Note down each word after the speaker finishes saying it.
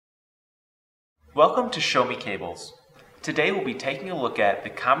Welcome to Show Me Cables. Today we'll be taking a look at the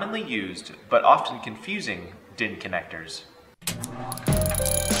commonly used but often confusing DIN connectors.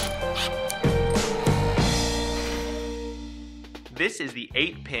 This is the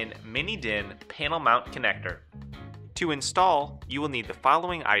 8-pin mini DIN panel mount connector. To install, you will need the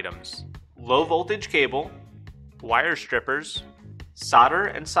following items: low voltage cable, wire strippers, solder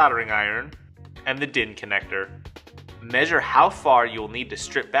and soldering iron, and the DIN connector. Measure how far you will need to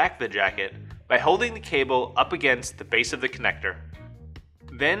strip back the jacket by holding the cable up against the base of the connector.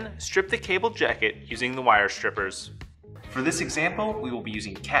 Then strip the cable jacket using the wire strippers. For this example, we will be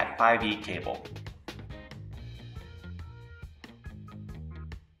using Cat 5e cable.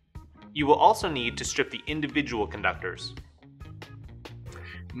 You will also need to strip the individual conductors.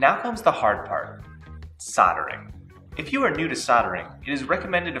 Now comes the hard part: soldering. If you are new to soldering, it is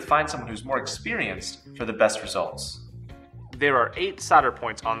recommended to find someone who's more experienced for the best results. There are 8 solder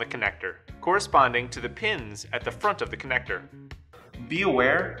points on the connector, corresponding to the pins at the front of the connector. Be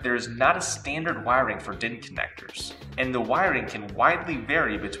aware there is not a standard wiring for DIN connectors, and the wiring can widely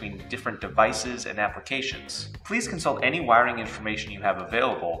vary between different devices and applications. Please consult any wiring information you have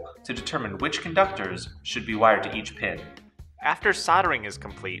available to determine which conductors should be wired to each pin. After soldering is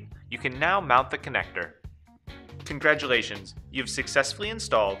complete, you can now mount the connector. Congratulations, you've successfully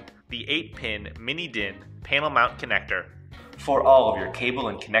installed the 8-pin mini DIN panel mount connector. For all of your cable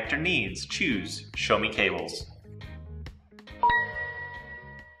and connector needs, choose Show Me Cables.